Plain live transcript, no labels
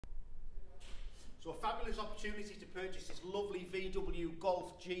So a fabulous opportunity to purchase this lovely VW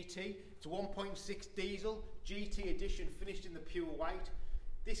Golf GT. It's a 1.6 diesel GT edition finished in the pure white.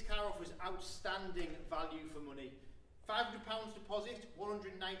 This car offers outstanding value for money. £500 deposit, £199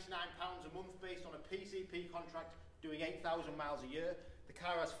 a month based on a PCP contract doing 8,000 miles a year. The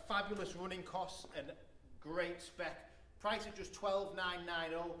car has fabulous running costs and great spec. Price at just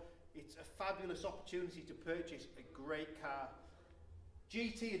 $12,990. It's a fabulous opportunity to purchase a great car.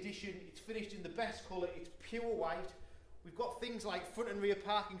 GT edition, it's finished in the best colour, it's pure white. We've got things like front and rear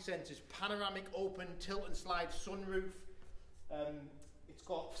parking sensors, panoramic open tilt and slide sunroof. It's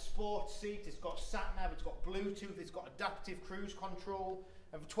got sports seats, it's got sat nav, it's got Bluetooth, it's got adaptive cruise control.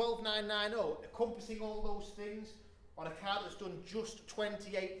 And for $12,990, encompassing all those things on a car that's done just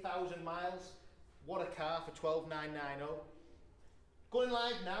 28,000 miles. What a car for $12,990. Going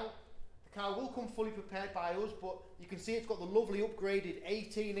live now. The car will come fully prepared by us, but you can see it's got the lovely upgraded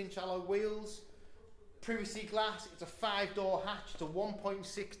 18-inch alloy wheels, privacy glass, it's a 5-door hatch, it's a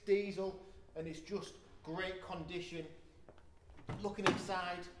 1.6 diesel, and it's just great condition. Looking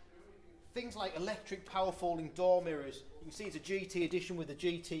inside, things like electric power folding door mirrors. You can see it's a GT edition with the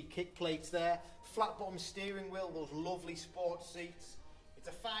GT kick plates there, flat bottom steering wheel, those lovely sports seats. It's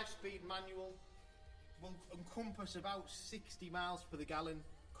a 5-speed manual, will encompass about 60 miles per the gallon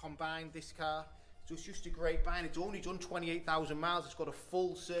combined, this car. So it's just a great buy, and it's only done 28,000 miles. It's got a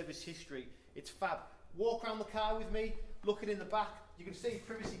full service history. It's fab. Walk around the car with me, looking in the back, you can see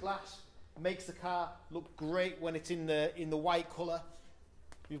privacy glass makes the car look great when it's in the white colour.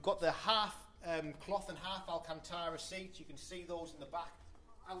 We've got the half cloth and half Alcantara seats. You can see those in the back.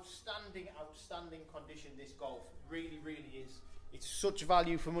 Outstanding condition, this Golf. Really is. It's such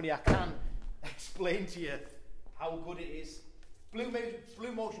value for money. I can't explain to you how good it is. Blue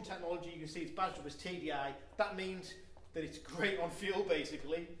motion technology, you can see it's badged up as TDI. That means that it's great on fuel,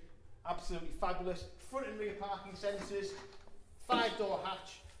 basically. Absolutely fabulous. Front and rear parking sensors, 5-door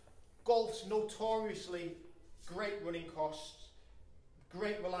hatch. Golf's notoriously great running costs,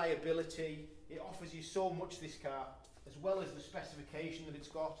 great reliability. It offers you so much, this car, as well as the specification that it's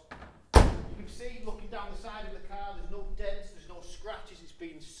got. You can see, looking down the side of the car, there's no dents, there's no scratches. It's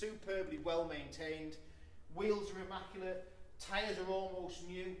been superbly well maintained. Wheels are immaculate. Tyres are almost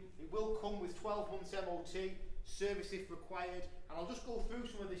new. It will come with 12 months MOT, service if required. And I'll just go through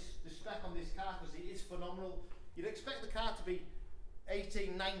some of the spec on this car because it is phenomenal. You'd expect the car to be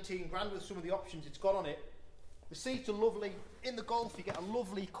 18, 19 grand with some of the options it's got on it. The seats are lovely. In the Golf, you get a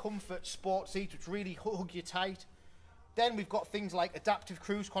lovely comfort sport seat which really hug you tight. Then we've got things like adaptive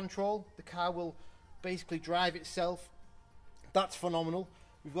cruise control. The car will basically drive itself. That's phenomenal.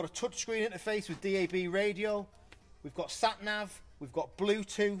 We've got a touchscreen interface with DAB radio. We've got sat nav, we've got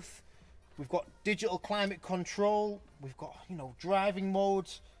Bluetooth, we've got digital climate control, we've got, you know, driving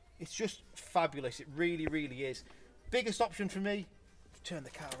modes. It's just fabulous. It really is. Biggest option for me, turn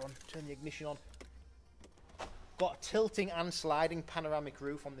the car on, turn the ignition on. Got a tilting and sliding panoramic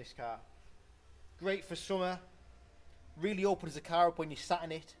roof on this car. Great for summer. Really opens the car up when you sat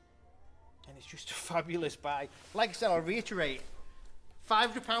in it. And it's just a fabulous buy. Like I said, I'll reiterate,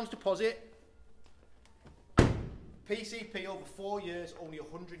 £500 deposit. PCP over 4 years, only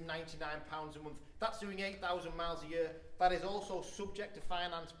 £199 a month. That's doing 8,000 miles a year. That is also subject to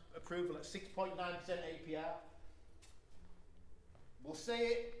finance approval at 6.9% APR. We'll say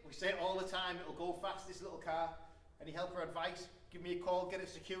it, we say it all the time, it'll go fast, this little car. Any help or advice, give me a call, get it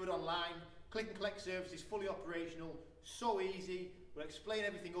secured online. Click and collect service is fully operational, so easy. We'll explain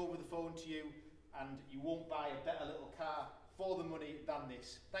everything over the phone to you, and you won't buy a better little car for the money than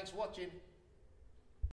this. Thanks for watching.